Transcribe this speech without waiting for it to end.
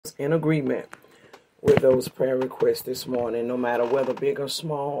in agreement with those prayer requests this morning. No matter whether big or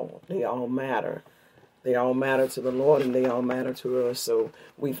small, they all matter. They all matter to the Lord, and they all matter to us. So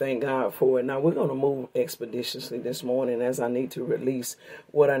we thank God for it. Now we're going to move expeditiously this morning as I need to release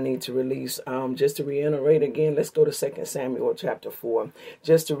what I need to release. Just to reiterate again, let's go to 2 Samuel chapter 4.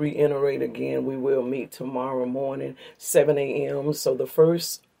 Just to reiterate again, we will meet tomorrow morning, 7 a.m. So the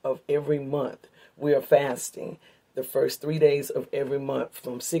first of every month, we are fasting. The first 3 days of every month,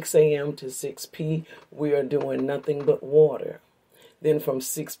 from 6 a.m. to 6 p.m., we are doing nothing but water. Then from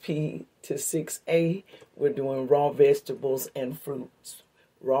 6 p to 6 a, we're doing raw vegetables and fruits.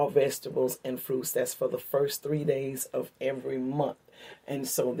 Raw vegetables and fruits. That's for the first 3 days of every month. And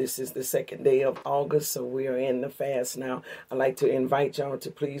so this is the second day of August, so we are in the fast now. I'd like to invite y'all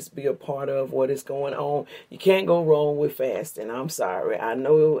to please be a part of what is going on. You can't go wrong with fasting. I'm sorry. I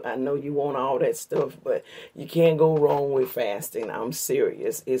know you want all that stuff, but you can't go wrong with fasting. I'm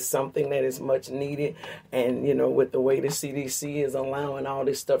serious. It's something that is much needed. And, with the way the CDC is allowing all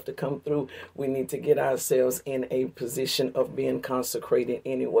this stuff to come through, we need to get ourselves in a position of being consecrated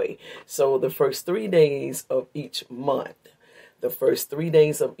anyway. So the first 3 days of each month,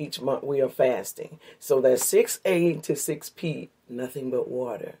 we are fasting. So that's 6 a to 6 p, nothing but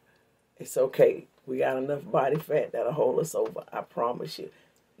water. It's okay. We got enough body fat that'll hold us over. I promise you.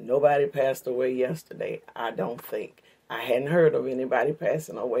 Nobody passed away yesterday, I don't think. I hadn't heard of anybody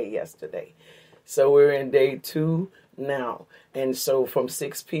passing away yesterday. So we're in day 2 now. And so from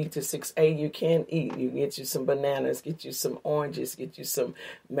 6 p to 6 a, you can eat. You get you some bananas, get you some oranges, get you some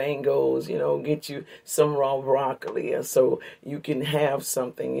mangoes, get you some raw broccoli. And so you can have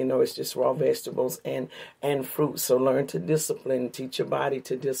something, it's just raw vegetables and fruit. So learn to discipline, teach your body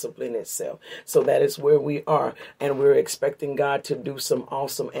to discipline itself. So that is where we are. And we're expecting God to do some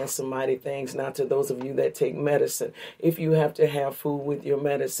awesome and some mighty things. Now, to those of you that take medicine, if you have to have food with your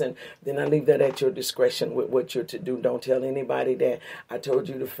medicine, then I leave that at your discretion with what you're to do. Don't tell anybody that I told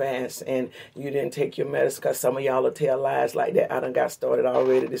you to fast and you didn't take your medicine, because some of y'all will tell lies like that. I done got started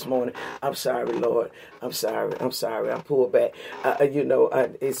already this morning. I'm sorry, Lord. I'm sorry. I pulled back.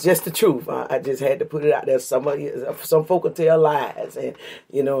 It's just the truth. I just had to put it out there. Some folk will tell lies and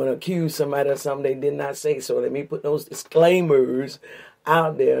accuse somebody of something they did not say. So let me put those disclaimers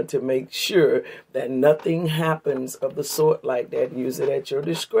out there to make sure that nothing happens of the sort like that. Use it at your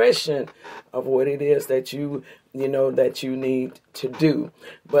discretion of what it is that you need to do.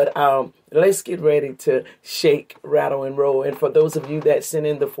 But let's get ready to shake, rattle, and roll. And for those of you that sent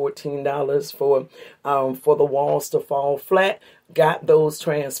in the $14 for the walls to fall flat, got those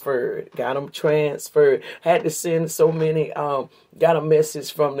transferred. Got them transferred. Had to send so many. Got a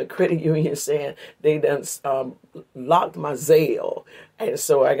message from the credit union saying they done locked my Zelle. And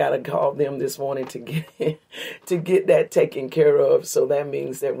so I got to call them this morning to get that taken care of. So that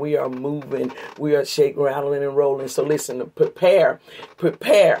means that we are moving. We are shake, rattling, and rolling. So listen, prepare.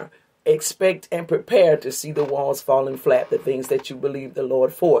 Expect and prepare to see the walls falling flat, the things that you believe the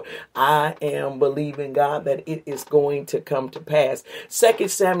Lord for. I am believing God that it is going to come to pass. 2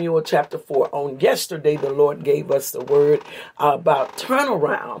 Samuel chapter 4. On yesterday, the Lord gave us the word about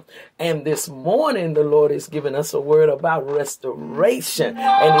turnaround. And this morning, the Lord is giving us a word about restoration.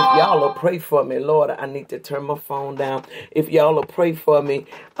 And if y'all will pray for me, Lord, I need to turn my phone down. If y'all will pray for me,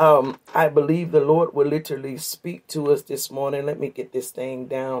 I believe the Lord will literally speak to us this morning. Let me get this thing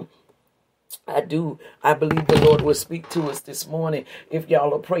down. I believe the Lord will speak to us this morning. If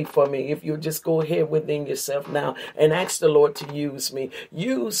y'all will pray for me, if you'll just go ahead within yourself now and ask the Lord to use me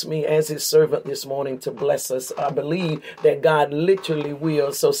as his servant this morning to bless us. I believe that God literally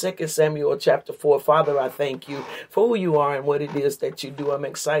will. So 2 Samuel chapter 4, Father, I thank you for who you are and what it is that you do. I'm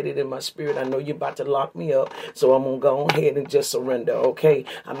excited in my spirit. I know you're about to lock me up, so I'm going to go ahead and just surrender, okay?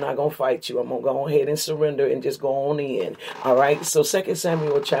 I'm not going to fight you. I'm going to go ahead and surrender and just go on in, all right? So 2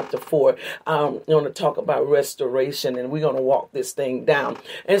 Samuel chapter 4, I'm going to talk about restoration, and we're going to walk this thing down.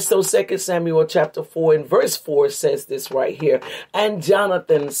 And so 2 Samuel chapter 4 and verse 4 says this right here. And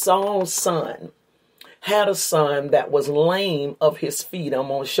Jonathan, Saul's son, had a son that was lame of his feet. I'm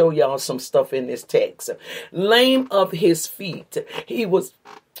going to show y'all some stuff in this text. Lame of his feet. He was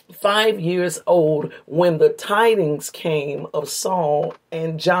 5 years old when the tidings came of Saul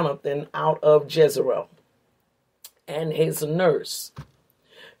and Jonathan out of Jezreel. And his nurse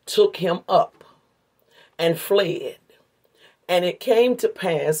took him up and fled. And it came to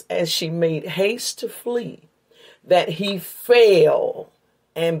pass, as she made haste to flee, that he fell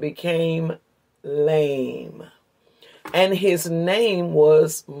and became lame. And his name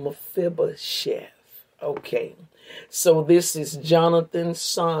was Mephibosheth. Okay, so this is Jonathan's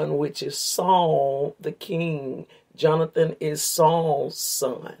son, which is Saul the king, Jonathan is Saul's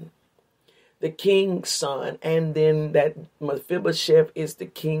son, the king's son, and then that Mephibosheth is the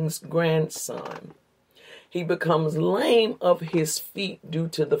king's grandson. He becomes lame of his feet due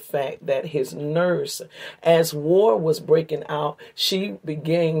to the fact that his nurse, as war was breaking out, she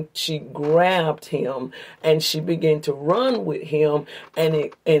grabbed him and she began to run with him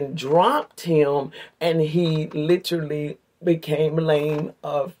and dropped him, and he literally became lame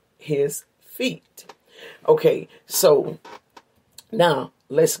of his feet. Okay, so now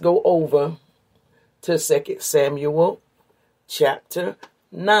let's go over to 2 Samuel chapter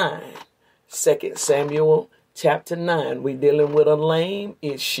 9. 2 Samuel chapter 9. We're dealing with a lame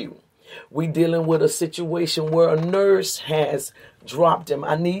issue. We're dealing with a situation where a nurse has dropped him.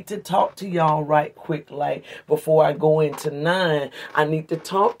 I need to talk to y'all right quick, like before I go into 9. I need to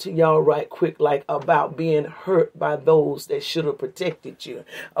talk to y'all right quick, like about being hurt by those that should have protected you.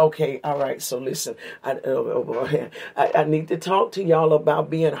 Okay, all right. So listen, I need to talk to y'all about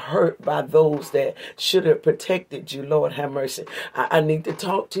being hurt by those that should have protected you. Lord have mercy. I need to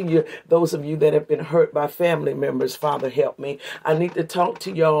talk to you, those of you that have been hurt by family members. Father, help me. I need to talk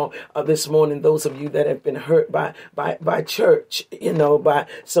to y'all this morning, those of you that have been hurt by church. By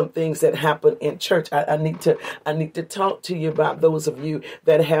some things that happen in church. I need to talk to you about those of you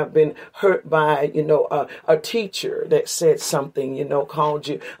that have been hurt by, a teacher that said something, called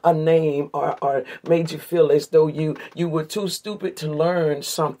you a name or made you feel as though you were too stupid to learn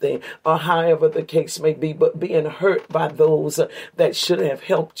something, or however the case may be, but being hurt by those that should have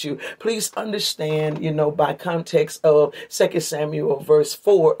helped you. Please understand, by context of 2 Samuel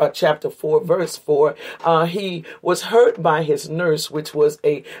chapter 4, verse 4, he was hurt by his nurse, which was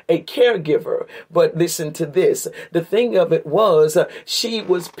a caregiver. But listen to this. The thing of it was, she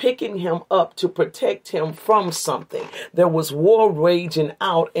was picking him up to protect him from something. There was war raging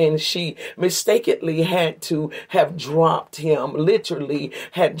out, and she mistakenly had to have dropped him, literally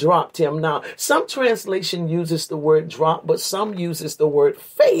had dropped him. Now, some translation uses the word drop, but some uses the word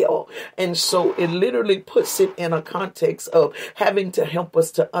fail. And so it literally puts it in a context of having to help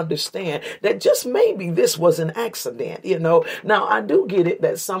us to understand that just maybe this was an accident, Now, I do get it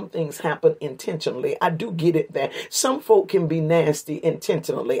that some things happen intentionally. I do get it that some folk can be nasty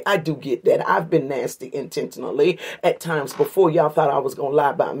intentionally. I do get that. I've been nasty intentionally at times before. Y'all thought I was going to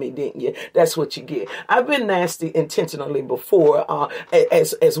lie about me, didn't you? That's what you get. I've been nasty intentionally before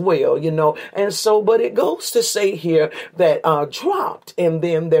as well, And so, but it goes to say here that dropped, and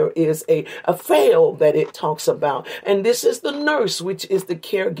then there is a fail that it talks about. And this is the nurse, which is the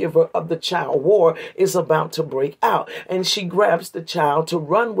caregiver of the child. War is about to break out, and she grabs the child to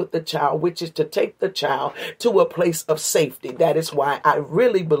run with the child, which is to take the child to a place of safety. That is why I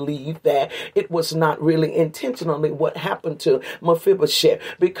really believe that it was not really intentionally what happened to Mephibosheth,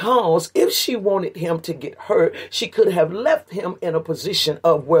 because if she wanted him to get hurt, she could have left him in a position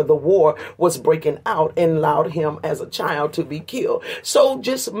of where the war was breaking out and allowed him as a child to be killed. So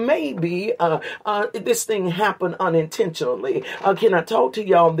just maybe this thing happened unintentionally. Can I talk to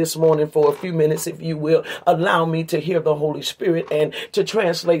y'all this morning for a few minutes, if you will allow me to hear the Holy Spirit and to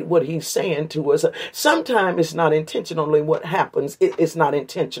translate what he's saying to us? Sometimes it's not intentionally what happens. It's not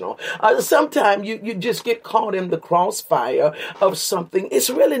intentional. Sometimes you just get caught in the crossfire of something. It's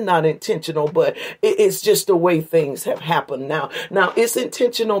really not intentional, but it's just the way things have happened. Now it's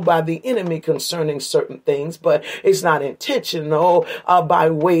intentional by the enemy concerning certain things, but it's not intentional by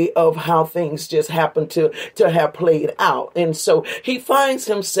way of how things just happen to have played out. And so he finds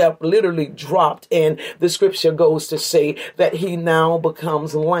himself literally dropped, and the scripture goes to say that he now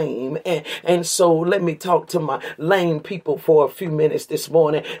becomes lame. And so let me talk to my lame people for a few minutes this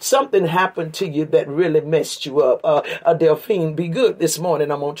morning. Something happened to you that really messed you up. Delphine, be good this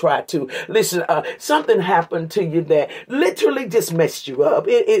morning. I'm going to try to. Listen, something happened to you that literally just messed you up.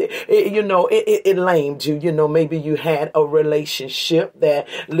 It lamed you. Maybe you had a relationship that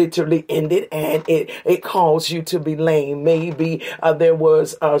literally ended and it caused you to be lame. Maybe there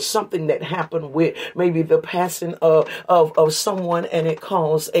was something that happened with maybe the passing of someone, and it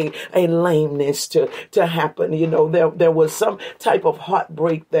caused a lameness to happen. There was some type of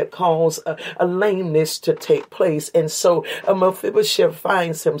heartbreak that caused a lameness to take place. And so Mephibosheth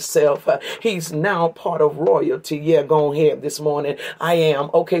finds himself, he's now part of royalty. Yeah, go ahead this morning. I am.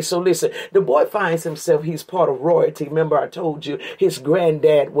 Okay, so listen, the boy finds himself, he's part of royalty. Remember, I told you his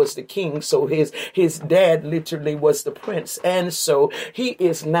granddad was the king. So his dad literally was the prince. And so he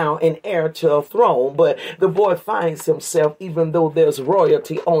is now an heir to a throne. But the boy finds himself himself, even though there's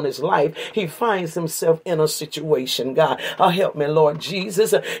royalty on his life, he finds himself in a situation, God, help me, Lord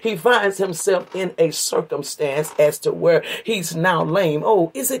Jesus. He finds himself in a circumstance as to where he's now lame.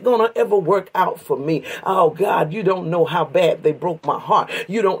 Oh, is it going to ever work out for me? Oh, God, you don't know how bad they broke my heart.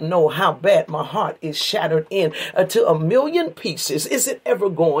 You don't know how bad my heart is shattered in to a million pieces. Is it ever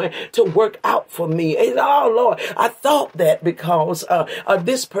going to work out for me? And, oh, Lord, I thought that because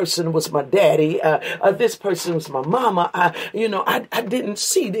this person was my daddy, this person was my mama. I didn't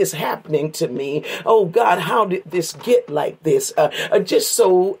see this happening to me. Oh, God, how did this get like this? Just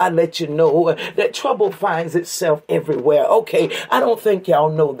so I let you know that trouble finds itself everywhere. Okay, I don't think y'all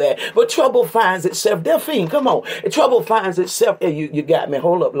know that, but trouble finds itself. Delphine, come on. Trouble finds itself. You got me.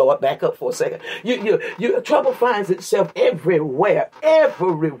 Hold up, Lord. Back up for a second. Trouble finds itself everywhere.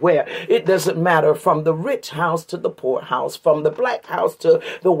 Everywhere. It doesn't matter from the rich house to the poor house, from the black house to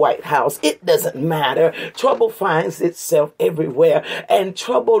the white house. It doesn't matter. Trouble finds itself everywhere, and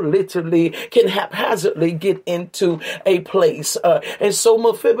trouble literally can haphazardly get into a place. And so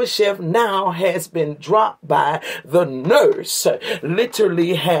Mephibosheth now has been dropped by the nurse.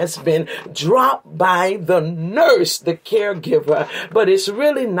 Literally has been dropped by the nurse, the caregiver. But it's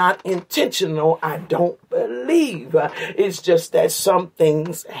really not intentional, I don't believe. It's just that some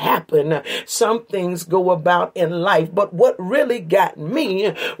things happen. Some things go about in life. But what really got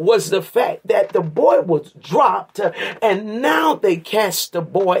me was the fact that the boy was dropped, and now they cast the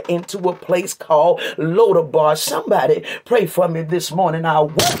boy into a place called Lodabar. Somebody pray for me this morning. I'll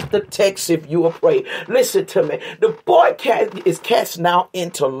want the text if you will pray. Listen to me. The boy is cast now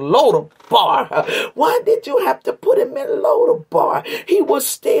into Lodabar. Why did you have to put him in Lodabar? He was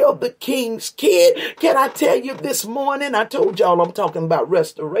still the king's kid. Can I tell you this morning? I told y'all I'm talking about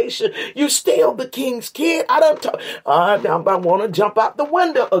restoration. You still the king's kid. I want to jump out the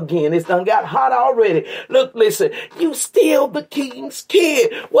window again. It's done got hot already. Look, listen. You still the king's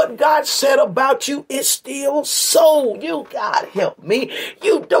kid. What God said about you is still so. You, God help me.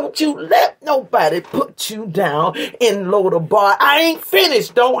 You let nobody put you down in Lodabar. I ain't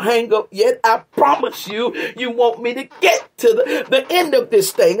finished. Don't hang up yet. I promise you, you want me to get to the end of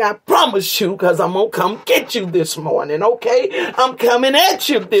this thing. I promise you, because I'm going to come get you this morning, okay? I'm coming at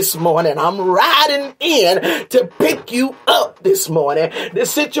you this morning. I'm riding in to pick you up this morning. The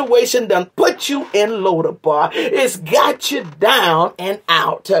situation done put you in Lodabar. It's got you down and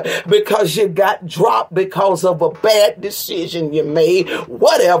out because you got dropped because of a bad decision you made.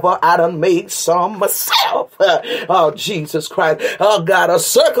 Whatever, I done made some myself. Oh, Jesus Christ. Oh, God, a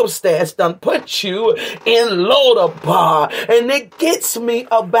circumstance done put you in Lodabar. And it gets me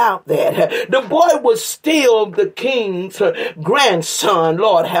about that. The boy was still the king's grandson.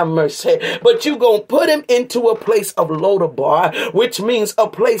 Lord have mercy. But you gonna put him into a place of Lodabar, which means a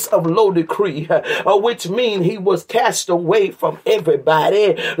place of low decree, which means he was cast away from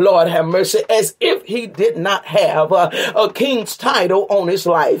everybody. Lord have mercy. As if he did not have a king's title on his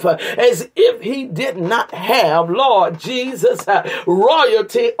life. As if he did not have, Lord Jesus,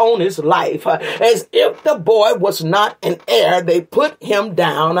 royalty on his life. As if the boy was not an heir, they put him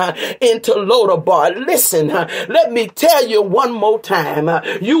down into Lodabar. Listen, let me tell you one more time,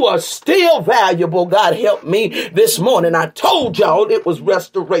 you are still valuable. God help me this morning. I told y'all it was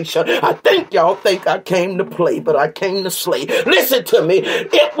restoration. I think y'all think I came to play, but I came to slay. Listen to me.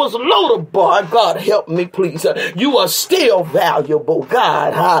 It was Lodabar. God help me, please. You are still valuable.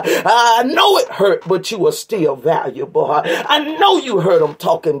 God, I know it hurt, but you are still valuable. I know you heard them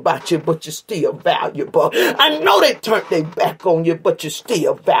talking about you, but you're still valuable. I know they turned their back on you, but you're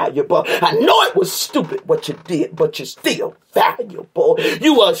still valuable. I know it was stupid what you did, but you're still valuable.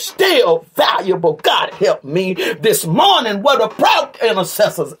 You are still valuable. God help me this morning. Where the proud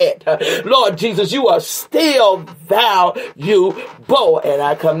intercessors at? Lord Jesus, you are still valuable. And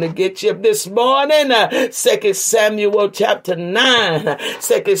I come to get you this morning. 2 Samuel chapter 9.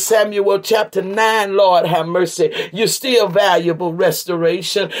 2 Samuel chapter 9. Lord have mercy. You're still valuable.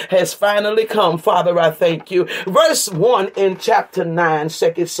 Restoration has finally come. Father, I thank you. Verse 1 in chapter 9,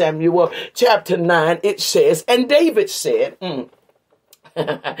 2 Samuel chapter 9, it says, and David said,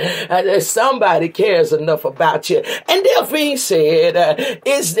 somebody cares enough about you. And Delphine said,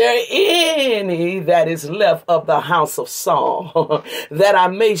 is there any that is left of the house of Saul that I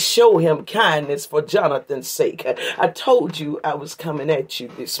may show him kindness for Jonathan's sake? I told you I was coming at you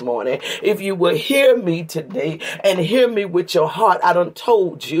this morning. If you will hear me today and hear me with your heart, I done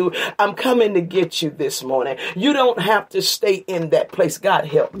told you I'm coming to get you this morning. You don't have to stay in that place. God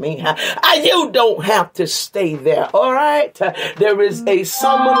help me. You don't have to stay there. All right. There is a a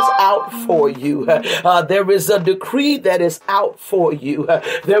summons out for you. There is a decree that is out for you.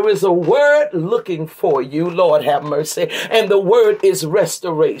 There is a word looking for you, Lord have mercy. And the word is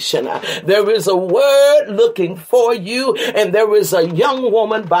restoration. There is a word looking for you. And there is a young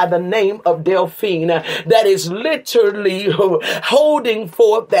woman by the name of Delphine that is literally holding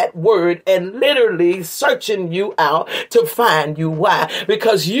forth that word and literally searching you out to find you. Why?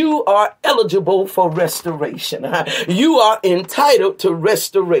 Because you are eligible for restoration. You are entitled to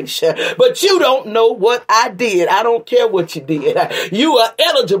restoration, but you don't know what I did. I don't care what you did. You are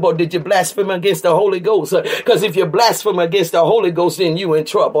eligible. Did you blaspheme against the Holy Ghost? Because if you blaspheme against the Holy Ghost, then you in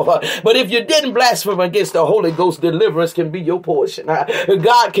trouble. But if you didn't blaspheme against the Holy Ghost, deliverance can be your portion.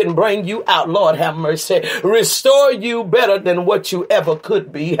 God can bring you out. Lord have mercy. Restore you better than what you ever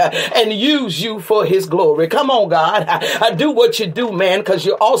could be and use you for his glory. Come on, God. I do what you do, man, because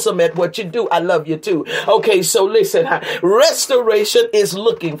you're awesome at what you do. I love you too. Okay, so listen, restoration is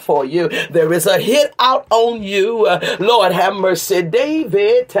looking for you. There is a hit out on you. Lord have mercy.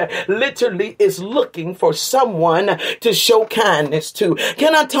 David literally is looking for someone to show kindness to.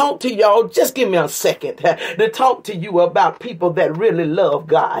 Can I talk to y'all? Just give me a second to talk to you about people that really love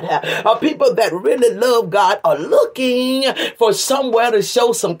God. People that really love God are looking for somewhere to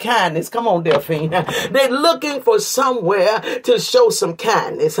show some kindness. Come on, Delphine. They're looking for somewhere to show some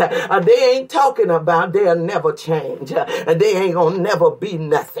kindness. They ain't talking about they'll never change. They ain't gonna never be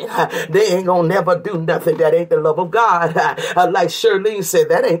nothing. They ain't gonna never do nothing. That ain't the love of God. Like Shirlene said,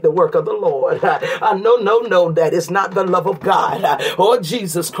 that ain't the work of the Lord. No, that is not the love of God. Oh,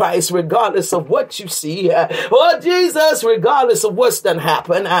 Jesus Christ, regardless of what you see. Oh, Jesus, regardless of what's done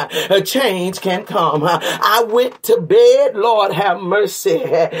happen, a change can come. I went to bed, Lord have mercy,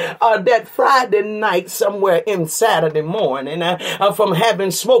 that Friday night somewhere in Saturday morning from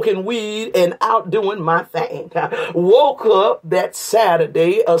having smoking weed and out doing my thing. Woke up that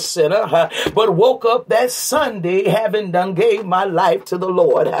Saturday a sinner, but woke up that Sunday having done gave my life to the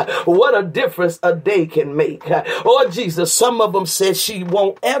Lord. What a difference a day can make. Oh, Jesus, some of them said she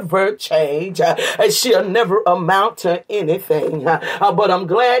won't ever change. She'll never amount to anything. But I'm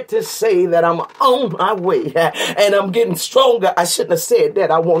glad to say that I'm on my way and I'm getting stronger. I shouldn't have said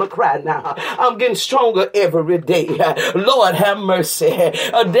that. I want to cry now. I'm getting stronger every day. Lord have mercy.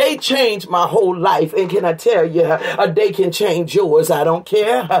 A day changed my whole life. And can I tell you, a day can change yours. I don't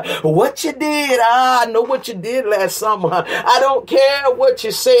care what you did. I know what you did last summer. I don't care what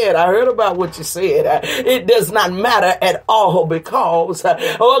you said. I heard about what you said. It does not matter at all because,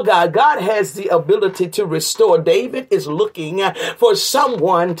 oh God has the ability to restore. David is looking for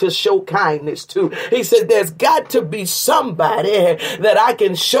someone to show kindness to. He said, there's got to be somebody that I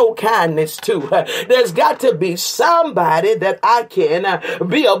can show kindness to. There's got to be somebody that I can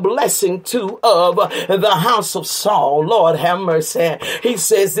be a blessing to of the house of Saul. Lord have mercy. He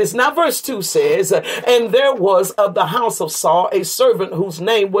says this. Now verse 2 says, and there was of the house of Saul a servant whose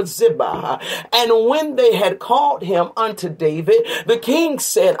name was Ziba. And when they had called him unto David, the king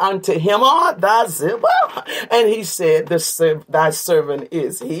said unto him, art thou Ziba? And he said, thy servant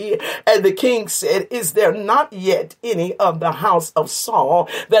is he. And the king said, is there not yet any of the house of Saul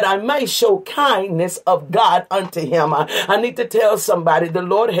that I may show kindness of God unto him? I need to tell somebody the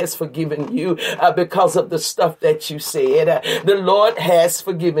Lord has forgiven you because of the stuff that you said. The Lord has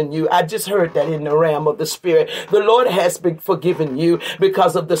forgiven you. I just heard that in the realm of the spirit. The Lord has been forgiven you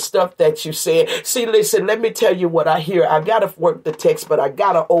because of the stuff that you said. See, listen, let me tell you what I hear. I got to work the text, but I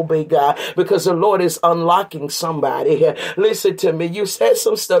got to obey God because the Lord is unlocking somebody here. Listen to me. You said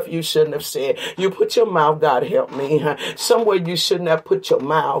some stuff you shouldn't have said. You put your mouth, God help me, somewhere you shouldn't have put your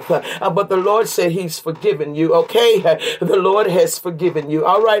mouth. But the Lord said he's forgiven you, okay? The Lord has forgiven you.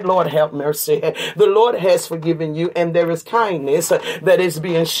 All right, Lord, have mercy. The Lord has forgiven you, and there is kindness that is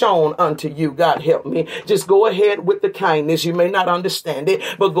being shown unto you. God help me. Just go ahead with the kindness. You may not understand it,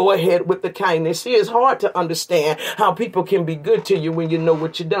 but go ahead with the kindness. See, it's hard to understand how people can be good to you when you know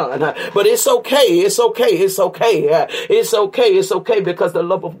what you've done. But it's okay. It's okay. It's okay. It's okay. It's okay because the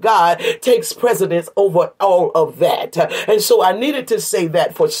love of God takes precedence over all of that. And so I needed to say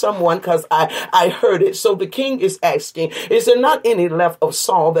that for someone because I heard it. So the king is asking, is there not any left of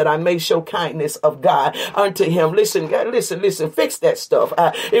Saul that I may show kindness of God unto him? Listen, God, listen, fix that stuff.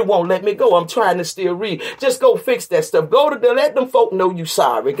 It won't let me go. I'm trying to still read. Just go fix that stuff. Go to let them folk know you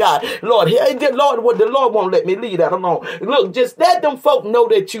sorry. God, Lord, the Lord won't let me leave that alone. Look, just let them folk know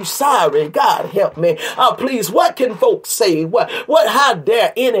that you sorry. God, help me. Please, what can folks say? How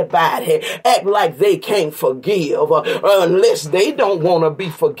dare anybody act like they can't forgive unless they don't want to be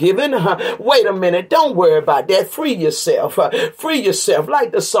forgiven? Wait a minute. Don't worry about that. Free yourself. Free yourself.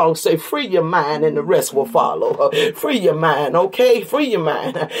 Like the song say, free your mind and the rest will follow. Free your mind mind, okay? Free your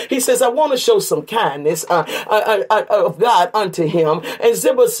mind. He says, I want to show some kindness of God unto him. And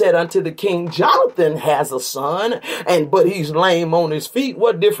Ziba said unto the king, Jonathan has a son, but he's lame on his feet.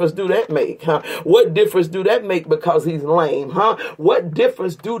 What difference do that make? Huh? What difference do that make because he's lame? Huh? What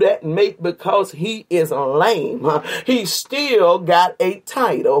difference do that make because he is lame? Huh? He still got a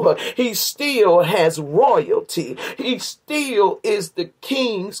title. He still has royalty. He still is the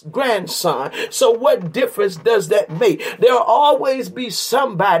king's grandson. So what difference does that make? There'll always be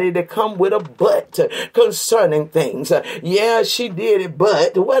somebody to come with a but concerning things. Yeah, she did it,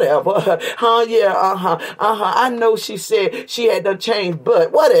 but whatever. I know she said she had to change,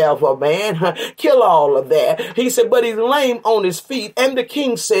 but whatever, man. Kill all of that. He said, but he's lame on his feet. And the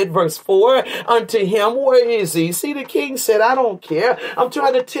king said, verse 4, unto him, where is he? See, the king said, I don't care. I'm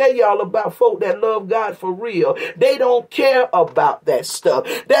trying to tell y'all about folk that love God for real. They don't care about that stuff.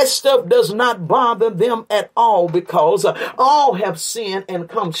 That stuff does not bother them at all because all have sinned and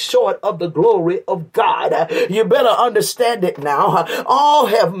come short of the glory of God. You better understand it now. All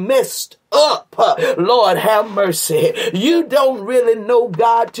have messed up. Lord have mercy. You don't really know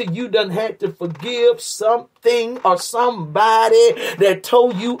God till you done had to forgive something or somebody that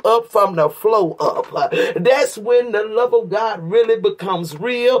tore you up from the flow up. That's when the love of God really becomes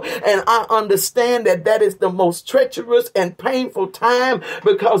real. And I understand that that is the most treacherous and painful time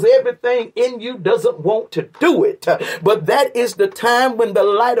because everything in you doesn't want to do it. But that is the time when the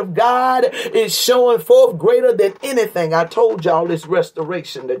light of God is showing forth greater than anything. I told y'all this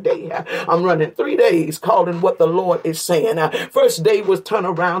restoration today. I'm running 3 days calling what the Lord is saying. First day was turn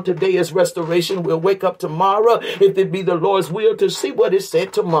around. Today is restoration. We'll wake up tomorrow, if it be the Lord's will, to see what it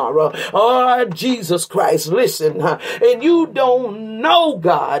said tomorrow. Oh, Jesus Christ, listen. And you don't know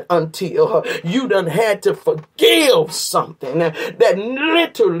God until you done had to forgive something that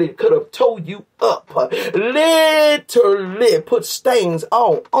literally could have tore you up. Literally put stains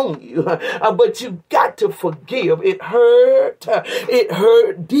all on you. But you got to forgive. It hurt. It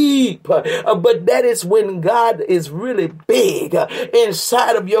hurt deep. But that is when God is really big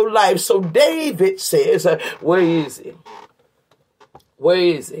inside of your life. So David says, where is he? Where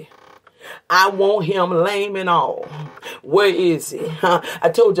is he? I want him lame and all. Where is he? I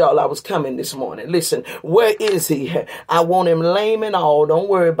told y'all I was coming this morning. Listen, where is he? I want him lame and all. Don't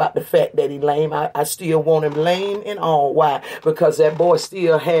worry about the fact that he's lame. I still want him lame and all. Why? Because that boy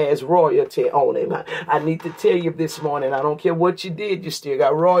still has royalty on him. I need to tell you this morning, I don't care what you did, you still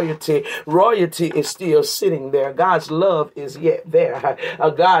got royalty. Royalty is still sitting there. God's love is yet there.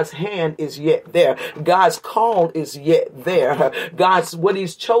 God's hand is yet there. God's call is yet there. God's what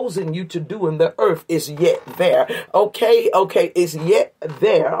he's chosen you to do in the earth is yet there. Okay, it's yet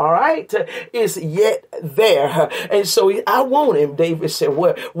there. All right, it's yet there. And so I want him. David said,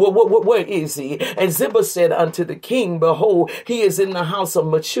 where is he? And Ziba said unto the king, behold, he is in the house of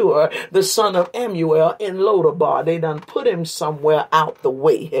Mature, the son of Amuel in Lodabar. They done put him somewhere out the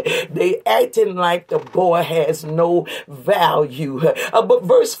way. They acting like the boy has no value. But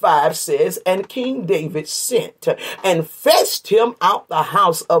verse 5 says, and King David sent and fetched him out the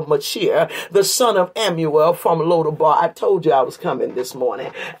house of Mature, the son of Amuel from Lodabar. I told you I was coming this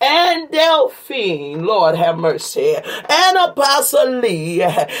morning. And Delphine, Lord have mercy, and Apostle Lee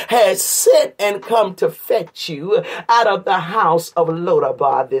has sent and come to fetch you out of the house of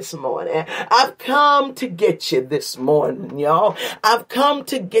Lodabar this morning. I've come to get you this morning, y'all. I've come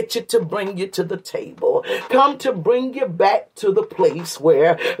to get you, to bring you to the table. Come to bring you back to the place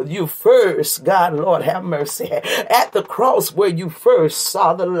where you first, God, Lord have mercy, at the cross where you first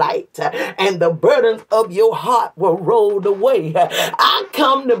saw the light and the burdens of your heart were rolled away. I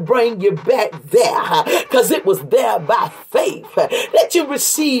come to bring you back there because it was there by faith that you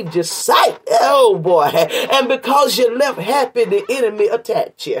received your sight. Oh boy. And because you left happy, the enemy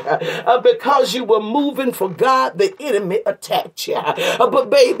attacked you. Because you were moving for God, the enemy attacked you. But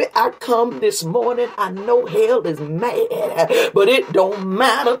baby, I come this morning. I know hell is mad, but it don't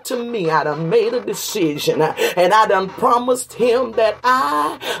matter to me. I done made a decision and I done promised him that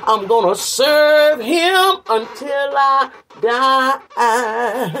I'm going to serve him until I die.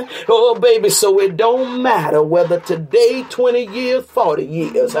 Oh, baby, so it don't matter whether today, 20 years, 40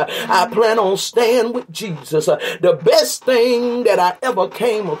 years, I plan on staying with Jesus. The best thing that I ever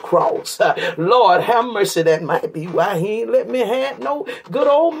came across. Lord, have mercy. That might be why he ain't let me have no good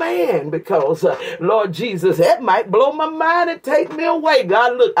old man, because, Lord Jesus, that might blow my mind and take me away.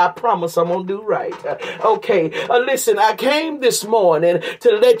 God, look, I promise I'm going to do right. Okay, listen, I came this morning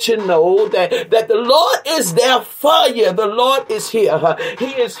to let you you know that the Lord is there for you. The Lord is here. He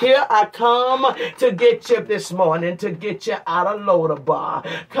is here. I come to get you this morning, to get you out of Lodabar.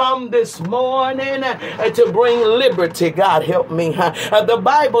 Come this morning to bring liberty. God help me. The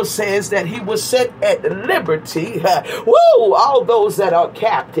Bible says that he was set at liberty. All those that are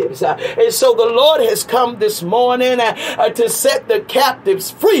captives. And so the Lord has come this morning to set the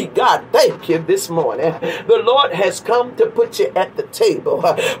captives free. God, thank you this morning. The Lord has come to put you at the table.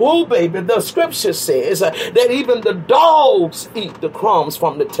 Baby, the scripture says that even the dogs eat the crumbs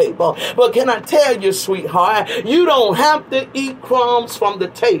from the table. But can I tell you, sweetheart, you don't have to eat crumbs from the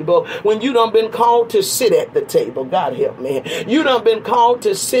table when you done been called to sit at the table. God help me. You done been called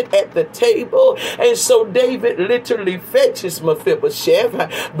to sit at the table. And so David literally fetches Mephibosheth,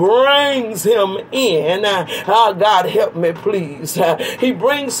 brings him in. God help me, please. He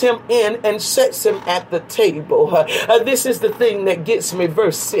brings him in and sets him at the table. This is the thing that gets me.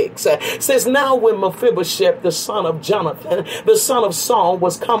 Verse 6 says, now when Mephibosheth, the son of Jonathan, the son of Saul,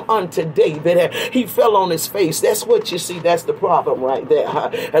 was come unto David, he fell on his face. That's what you see. That's the problem right there.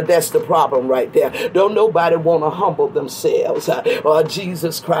 That's the problem right there. Don't nobody want to humble themselves.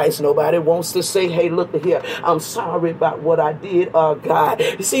 Jesus Christ, nobody wants to say, hey, look here, I'm sorry about what I did. God.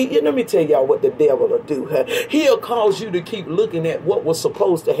 See, let me tell y'all what the devil will do. He'll cause you to keep looking at what was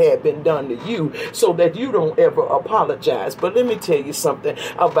supposed to have been done to you so that you don't ever apologize. But let me tell you something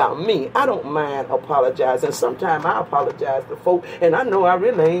about me. I don't mind apologizing. Sometimes I apologize to folk, and I know I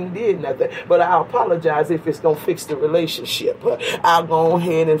really ain't did nothing, but I apologize if it's going to fix the relationship. I'll go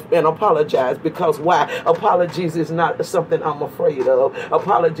ahead and apologize, because why? Apologies is not something I'm afraid of.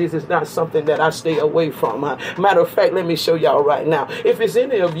 Apologies is not something that I stay away from. Matter of fact, let me show y'all right now. If it's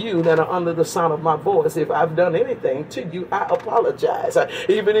any of you that are under the sound of my voice, if I've done anything to you, I apologize.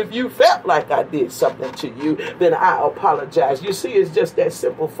 Even if you felt like I did something to you, then I apologize. You see, it's just that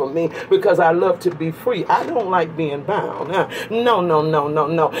simple for me, because I love to be free. I don't like being bound. No.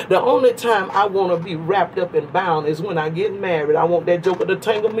 The only time I want to be wrapped up and bound is when I get married. I want that joker to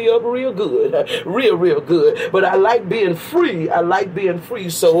tangle me up real good. Real good. But I like being free.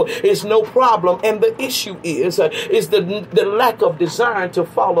 So it's no problem. And the issue is the lack of desire to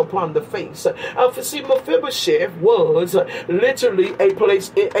fall upon the face. See, Mephibosheth was literally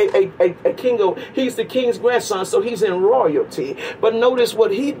a king. He's the king's grandson, so he's in royalty. But notice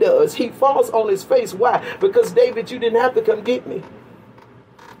what he does. He falls on his face. Why? Because, David, you didn't have to come get me.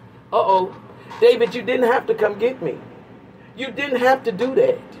 David, you didn't have to come get me. You didn't have to do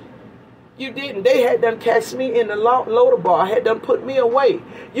that. You didn't. They had done cast me in the Lodabar, had done put me away.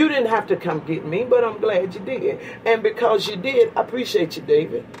 You didn't have to come get me, but I'm glad you did. And because you did, I appreciate you,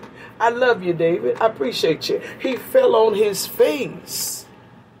 David. I love you, David. I appreciate you. He fell on his face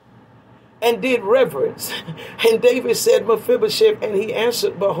and did reverence. And David said, Mephibosheth, and he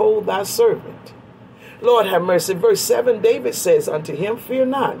answered, behold thy servant. Lord have mercy. Verse 7, David says unto him, fear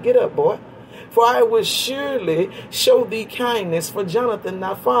not. Get up, boy. For I will surely show thee kindness for Jonathan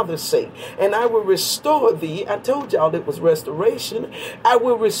thy father's sake, and I will restore thee. I told y'all it was restoration. I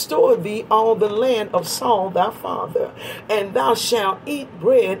will restore thee all the land of Saul thy father, and thou shalt eat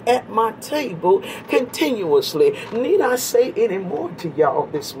bread at my table continuously. Need I say any more to y'all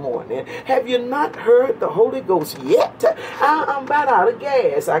this morning? Have you not heard the Holy Ghost yet? I'm about out of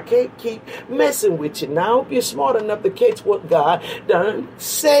gas. I can't keep messing with you. Now, I hope you're smart enough to catch what God done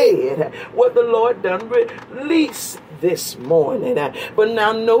said, what the Lord done release this morning. But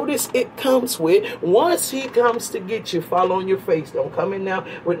now notice it comes with, once he comes to get you, fall on your face. Don't come in now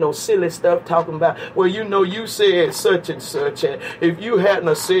with no silly stuff talking about, well, you know, you said such and such, and if you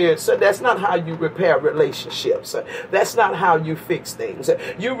hadn't said so. That's not how you repair relationships. That's not how you fix things.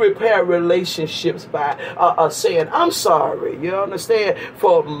 You repair relationships by saying, I'm sorry, you understand,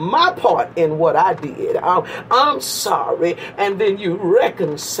 for my part in what I did. I'm sorry, and then you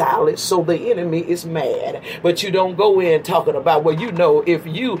reconcile it so the enemy is mad. But you don't go in talking about, well, you know, if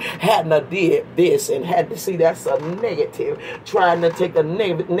you hadn't did this and had to see, that's a negative, trying to take a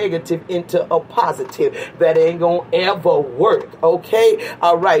negative into a positive. That ain't gonna ever work. Okay,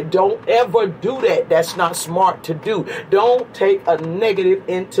 all right, don't ever do that. That's not smart to do. Don't take a negative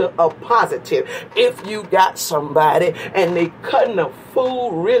into a positive. If you got somebody and they cutting a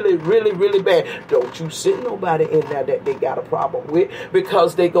fool really bad, don't you send nobody in there that they got a problem with,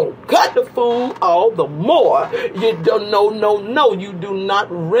 because they gonna cut the fool all the more. You don't no, you do not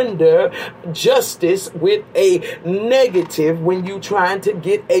render justice with a negative when you trying to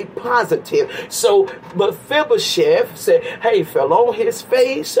get a positive. So Mephibosheth said, hey, fell on his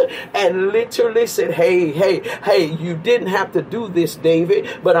face and literally said, hey, you didn't have to do this, David,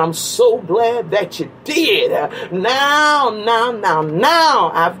 but I'm so glad that you did. Now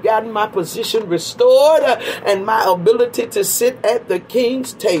Now I've gotten my position restored and my ability to sit at the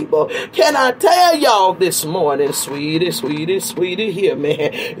king's table. Can I tell y'all this morning, sweetie, sweetie, sweetie, here,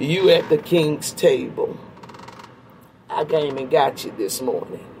 man, you at the king's table. I came and got you this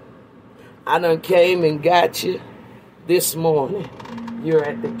morning. I done came and got you this morning. You're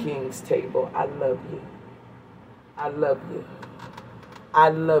at the king's table. I love you. I love you. I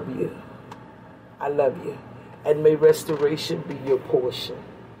love you. I love you. And may restoration be your portion.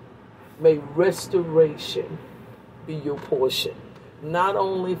 May restoration be your portion. Not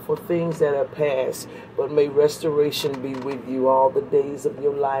only for things that are past, but may restoration be with you all the days of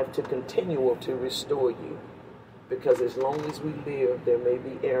your life to continue to restore you. Because as long as we live, there may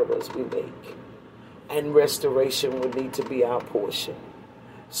be errors we make. And restoration will need to be our portion.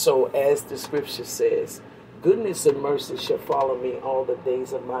 So as the scripture says, goodness and mercy shall follow me all the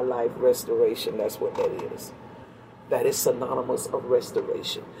days of my life. Restoration, that's what that is. That is synonymous of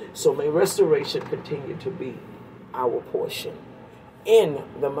restoration. So may restoration continue to be our portion. In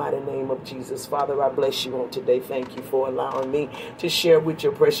the mighty name of Jesus. Father, I bless you on today. Thank you for allowing me to share with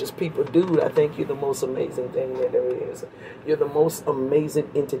your precious people. Dude, I think you're the most amazing thing that there is. You're the most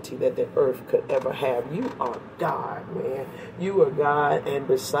amazing entity that the earth could ever have. You are God, man. You are God, and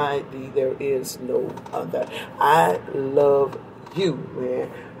beside thee there is no other. I love you,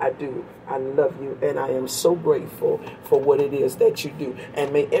 man. I do. I love you, and I am so grateful for what it is that you do.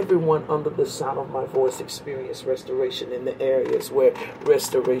 And may everyone under the sound of my voice experience restoration in the areas where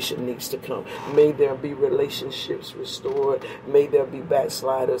restoration needs to come. May there be relationships restored. May there be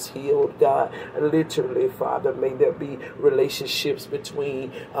backsliders healed, God. Literally, Father, may there be relationships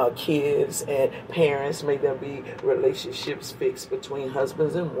between kids and parents. May there be relationships fixed between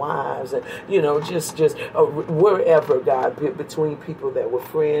husbands and wives, and just wherever, God, between people that were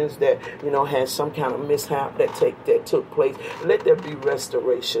friends that had some kind of mishap that took place. Let there be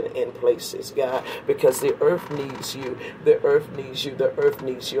restoration in places, God, because the earth needs you. The earth needs you. The earth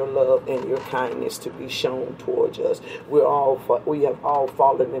needs your love and your kindness to be shown towards us. We have all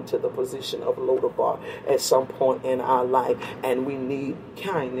fallen into the position of Lodabar at some point in our life, and we need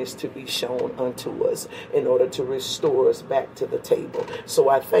kindness to be shown unto us in order to restore us back to the table. So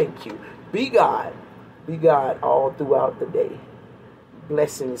I thank you. Be God all throughout the day.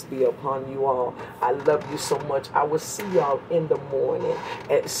 Blessings be upon you all. I love you so much. I will see y'all in the morning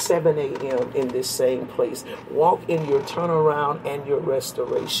at 7 a.m. in this same place. Walk in your turnaround and your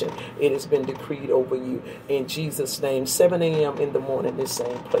restoration. It has been decreed over you. In Jesus' name, 7 a.m. in the morning, this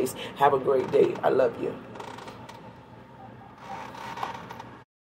same place. Have a great day. I love you.